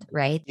shift,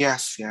 right?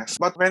 Yes, yes.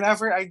 But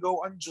whenever I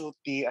go on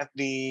duty at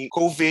the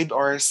COVID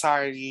or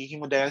SARI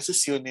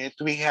hemodialysis unit,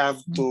 we have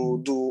to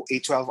Mhm. do a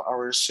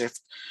 12-hour shift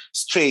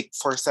straight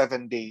for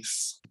 7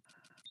 days.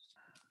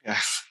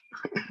 Yes.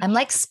 I'm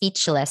like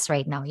speechless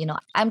right now.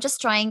 I'm just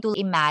trying to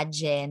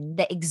imagine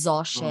the Mm.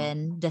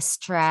 exhaustion, the Yeah.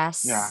 stress.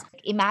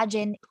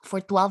 Imagine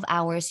for 12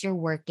 hours you're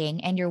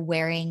working and you're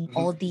wearing Mhm.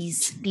 all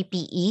these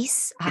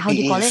PPEs. How do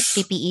you call it? PPEs.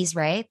 PPEs,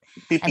 right?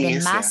 And then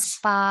PPEs, mask yes.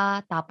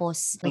 pa,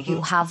 tapos like you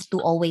Mhm. have to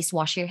always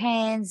wash your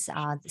hands,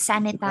 Yes.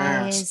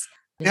 sanitize.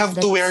 You have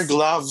to wear That's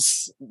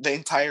gloves the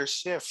entire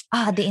shift.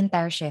 the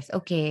entire shift.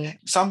 Okay.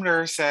 Some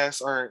nurses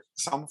or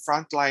some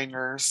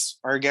frontliners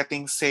are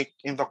getting sick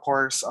in the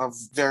course of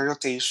their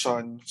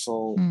rotation.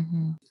 So,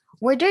 Mhm.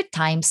 Were there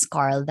times,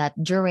 Carl, that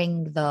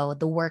during the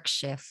work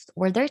shift,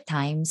 were there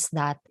times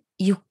that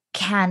you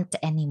can't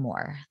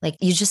anymore? Like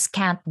you just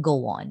can't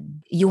go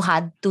on. You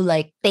had to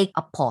like take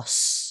a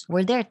pause.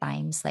 Were there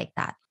times like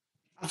that?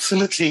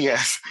 Absolutely,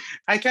 yes.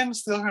 I can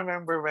still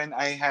remember when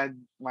I had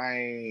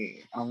my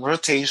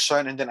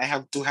rotation, and then I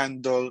have to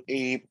handle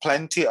a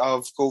plenty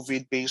of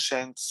COVID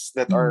patients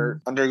that are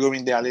Mm.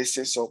 undergoing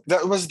dialysis. So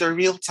that was the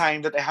real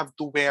time that I have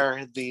to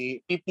wear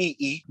the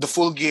PPE, the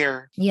full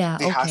gear, Yeah,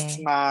 the okay.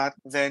 hazmat.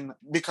 Then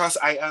because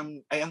I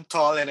am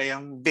tall and I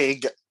am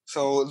big,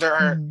 so there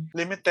are Mm-hmm.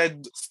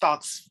 limited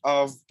stocks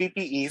of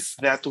PPEs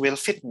that will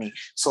fit me.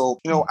 So,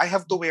 I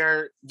have to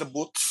wear the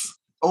boots.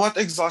 What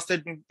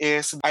exhausted me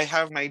is I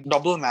have my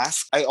double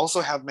mask. I also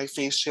have my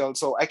face shield,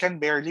 so I can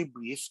barely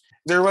breathe.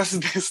 There was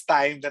this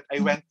time that I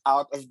went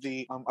out of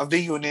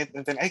the unit,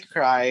 and then I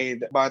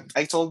cried. But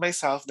I told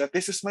myself that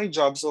this is my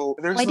job, so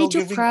Why there's no did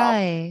you giving up.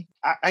 cry?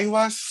 I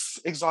was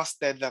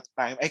exhausted that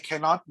time. I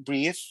cannot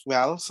breathe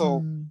well,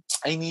 so Mm.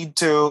 I need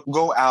to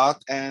go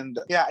out. And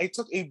yeah, I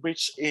took a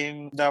breach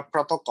in the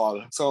protocol.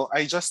 So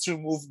I just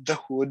removed the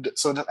hood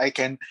so that I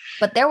can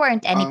But there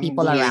weren't any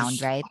people breathe. around,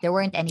 right? There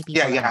weren't any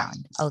Yeah, people yeah.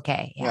 around.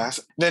 Okay, yeah.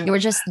 Yes. Then You were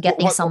just what,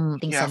 getting what some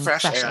yeah,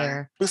 fresh fresh air. air.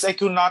 Because I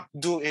could not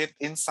do it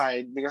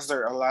inside because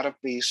there are a lot of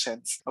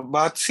patients.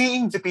 But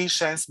seeing the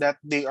patients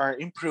that they are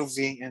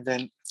improving, and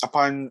then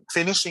upon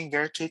finishing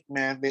their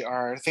treatment, they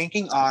are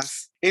thanking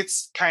us.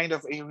 It's kind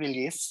of a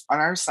relief on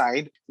our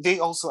side.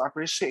 They also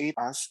appreciate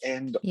us,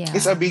 and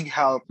it's a Yeah. big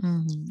help.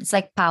 It's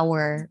like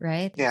power,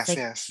 right? It's Yes, like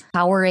yes.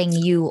 powering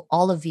you,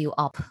 all of you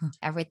up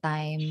every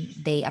time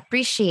they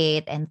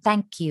appreciate and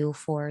thank you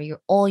for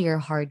your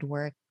hard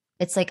work.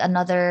 It's like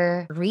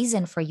another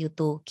reason for you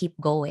to keep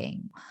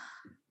going.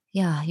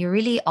 Yeah, you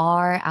really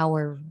are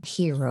our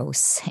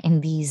heroes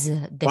in these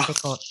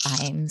difficult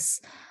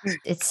times.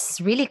 It's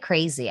really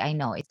crazy. I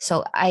know it.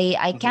 So I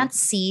Mhm, can't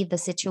see the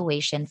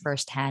situation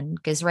firsthand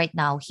because right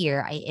now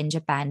here in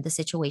Japan the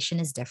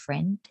situation is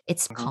different.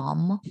 It's mhm,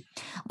 calm.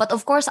 But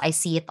of course, I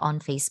see it on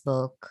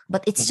Facebook.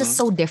 But it's just mhm.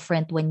 so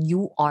different when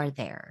you are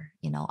there.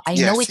 I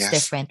know Yes, it's yes.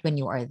 different when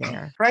you are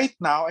there. Right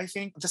now, I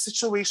think the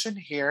situation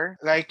here,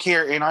 like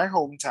here in our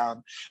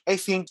hometown, I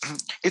think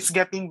it's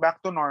getting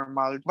back to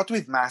normal, but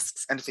with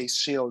masks and face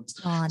shields.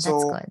 Oh, that's So,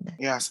 good.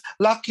 yes,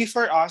 lucky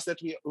for us that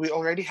we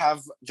already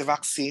have the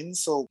vaccine.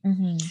 So,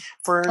 Mm-hmm.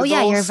 for Oh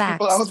yeah, you're those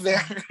people vaxxed. out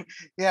there,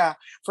 yeah,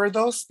 for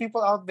those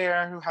people out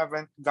there who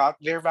haven't got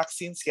their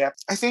vaccines yet,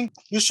 I think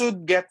you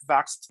should get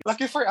vaxxed.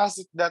 Lucky for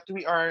us that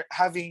we are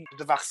having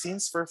the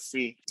vaccines for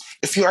free.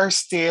 If you are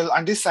still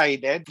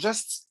undecided,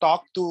 just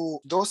talk to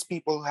those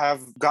people who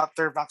have got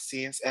their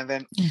vaccines, and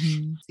then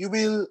Mm-hmm. you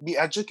will be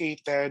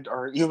educated,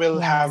 or you will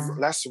have Yeah.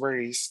 less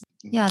worries.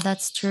 Yeah,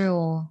 that's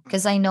true.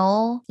 Because I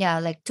know, yeah,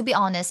 like to be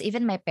honest,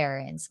 even my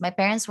parents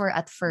were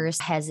at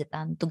first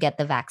hesitant to get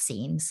the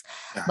vaccines.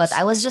 But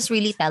I Yes. was just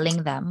really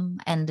telling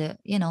them and,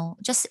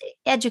 just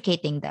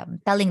educating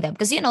them, telling them.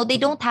 Because, they Mhm.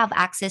 don't have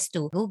access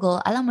to Google.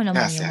 Alam mo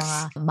naman Yes, yung yes. mga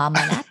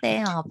mama natin,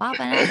 mga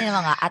papa natin,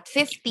 mga at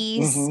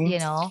 50s,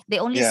 Hmm.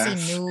 they only see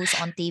Yes. news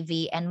on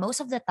TV. And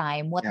most of the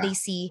time, what Yeah. they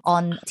see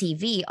on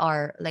TV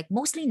are like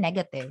mostly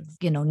negative,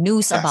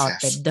 news Yes, about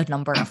the, yes. the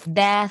number of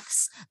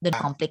deaths, the Ah.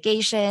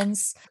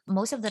 complications.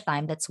 Most of the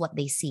time that's what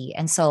they see,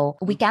 and so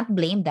we Mm. can't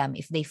blame them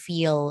if they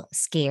feel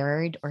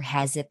scared or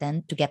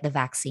hesitant to get the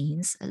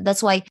vaccines.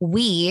 That's why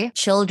we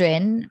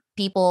children,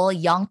 people,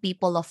 young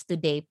people of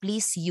today,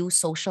 please use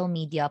social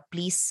media,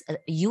 please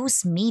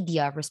use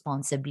media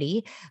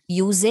responsibly,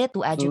 use it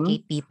to Mhm.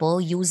 educate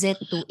people, use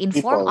it to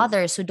inform People.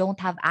 others who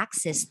don't have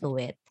access to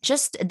it.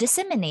 Just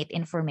disseminate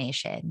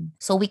information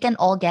so we can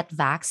all get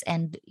vax,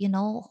 and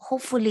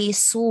hopefully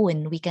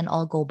soon we can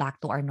all go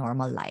back to our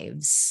normal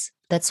lives.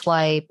 That's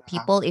why Ah.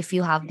 people, if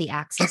you have the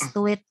access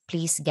to it,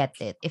 please get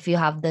it. If you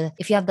have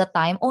the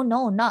time, oh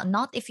no,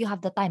 not if you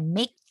have the time,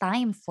 make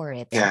time for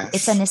it.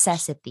 It's a Yes.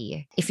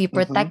 necessity. If you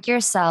Hmm. protect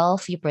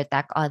yourself, you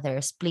protect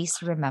others. Please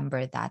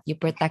remember that. You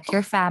protect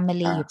your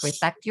family, you Yes.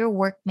 protect your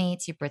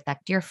workmates, you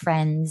protect your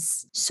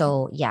friends.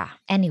 So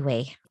yeah.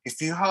 Anyway. If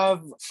you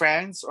have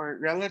friends or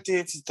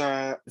relatives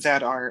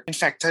that are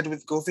infected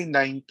with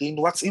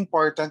COVID-19, what's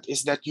important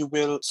is that you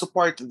will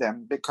support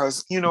them,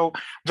 because,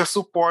 the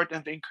support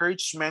and the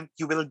encouragement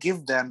you will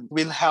give them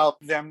will help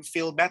them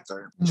feel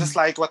better. Just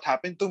Mm, like what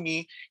happened to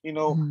me,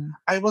 mhm,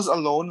 I was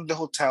alone in the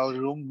hotel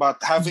room, but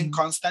having mhm.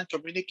 constant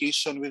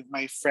communication with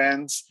my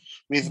friends,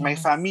 with my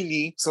Yes.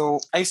 family, so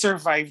I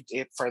survived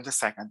it for the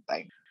second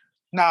time.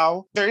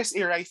 Now, there is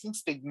a rising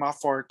stigma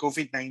for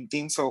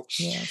COVID-19. So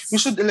we Yes.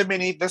 should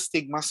eliminate the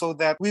stigma so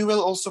that we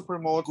will also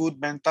promote good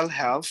mental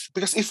health.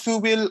 Because if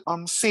you will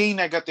say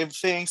negative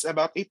things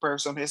about a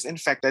person who is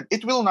infected,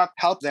 it will not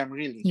help them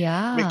really.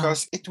 Yeah.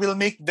 Because it will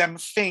make them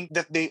think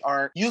that they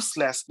are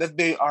useless, that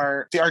they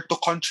are to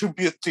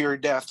contribute to your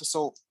death.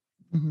 So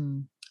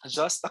Mhm.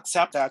 just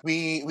accept that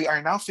we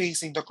are now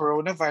facing the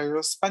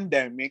coronavirus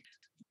pandemic.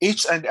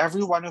 Each and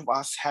every one of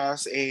us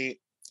has a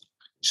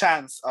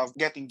chance of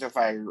getting the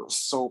virus.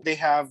 So they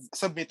have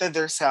submitted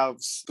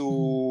themselves Mhm. to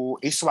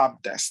a swab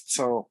test.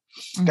 So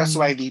that's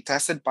why Mhm. they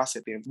tested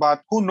positive.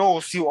 But who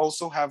knows, you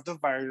also have the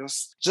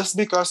virus just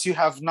because you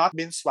have not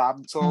been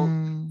swabbed. So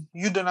Mm.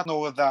 you do not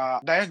know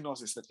the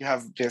diagnosis that you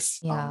have this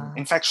Yeah.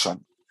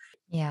 infection.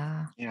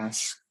 Yeah.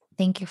 Yes.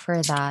 Thank you for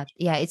that.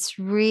 Yeah, it's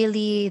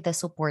really the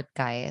support,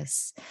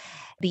 guys.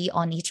 Be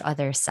on each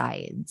other's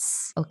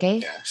sides.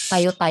 Okay? Yes.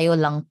 Tayo-tayo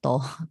lang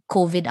to.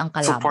 COVID ang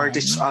Support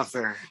each kalaban.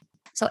 other.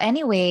 So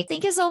anyway,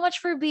 thank you so much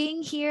for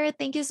being here.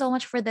 Thank you so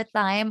much for the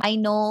time. I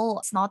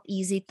know it's not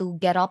easy to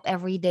get up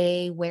every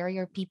day, wear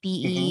your Hmm.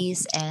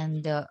 PPEs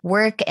and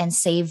work and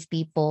save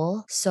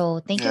people.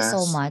 So thank you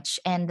so Yes. much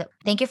and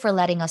thank you for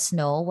letting us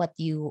know what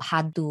you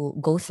had to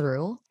go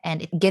through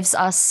and it gives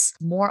us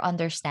more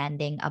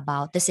understanding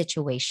about the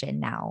situation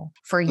now.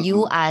 For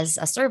you Hmm. as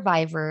a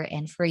survivor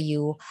and for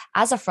you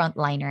as a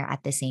frontliner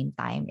at the same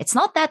time. It's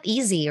not that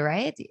easy,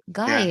 right? Yes.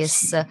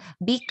 Guys,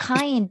 be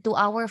kind to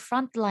our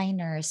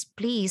frontliners.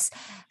 Please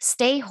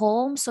stay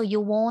home so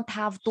you won't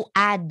have to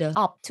add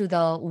up to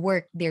the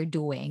work they're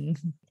doing.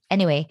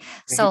 Anyway,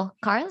 Mhm. so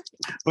Carl?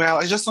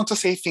 Well, I just want to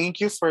say thank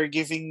you for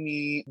giving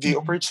me the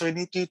Mhm.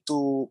 opportunity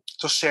to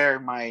share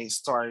my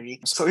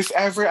story. So if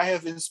ever I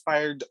have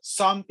inspired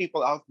some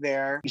people out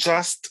there,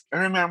 just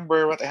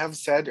remember what I have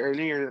said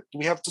earlier.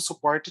 We have to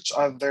support each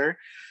other.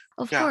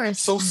 Of Yeah. course.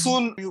 So Mhm.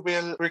 soon you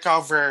will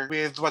recover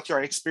with what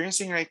you're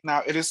experiencing right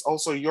now. It is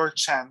also your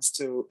chance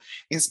to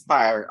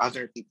inspire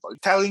other people.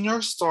 Telling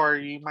your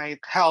story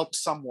might help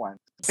someone.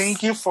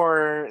 Thank you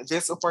for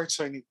this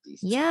opportunity.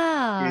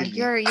 Yeah,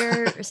 Really.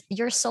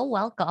 you're so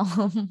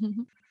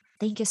welcome.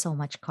 Thank you so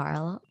much,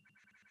 Carl.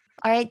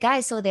 All right,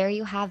 guys. So there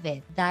you have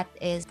it. That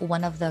is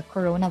one of the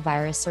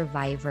coronavirus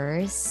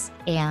survivors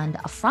and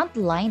a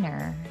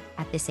frontliner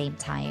at the same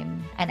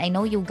time. And I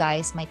know you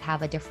guys might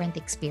have a different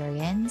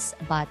experience,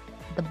 but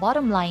the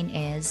bottom line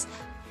is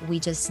we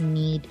just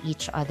need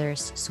each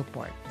other's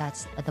support.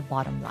 That's the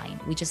bottom line.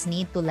 We just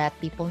need to let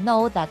people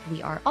know that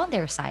we are on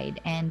their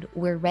side and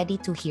we're ready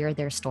to hear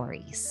their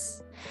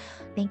stories.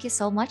 Thank you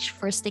so much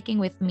for sticking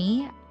with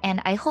me,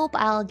 and I hope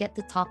I'll get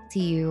to talk to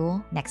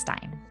you next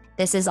time.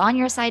 This is On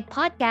Your Side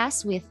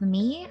podcast with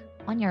me,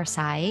 on your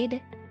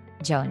side,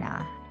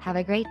 Jonah. Have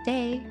a great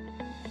day.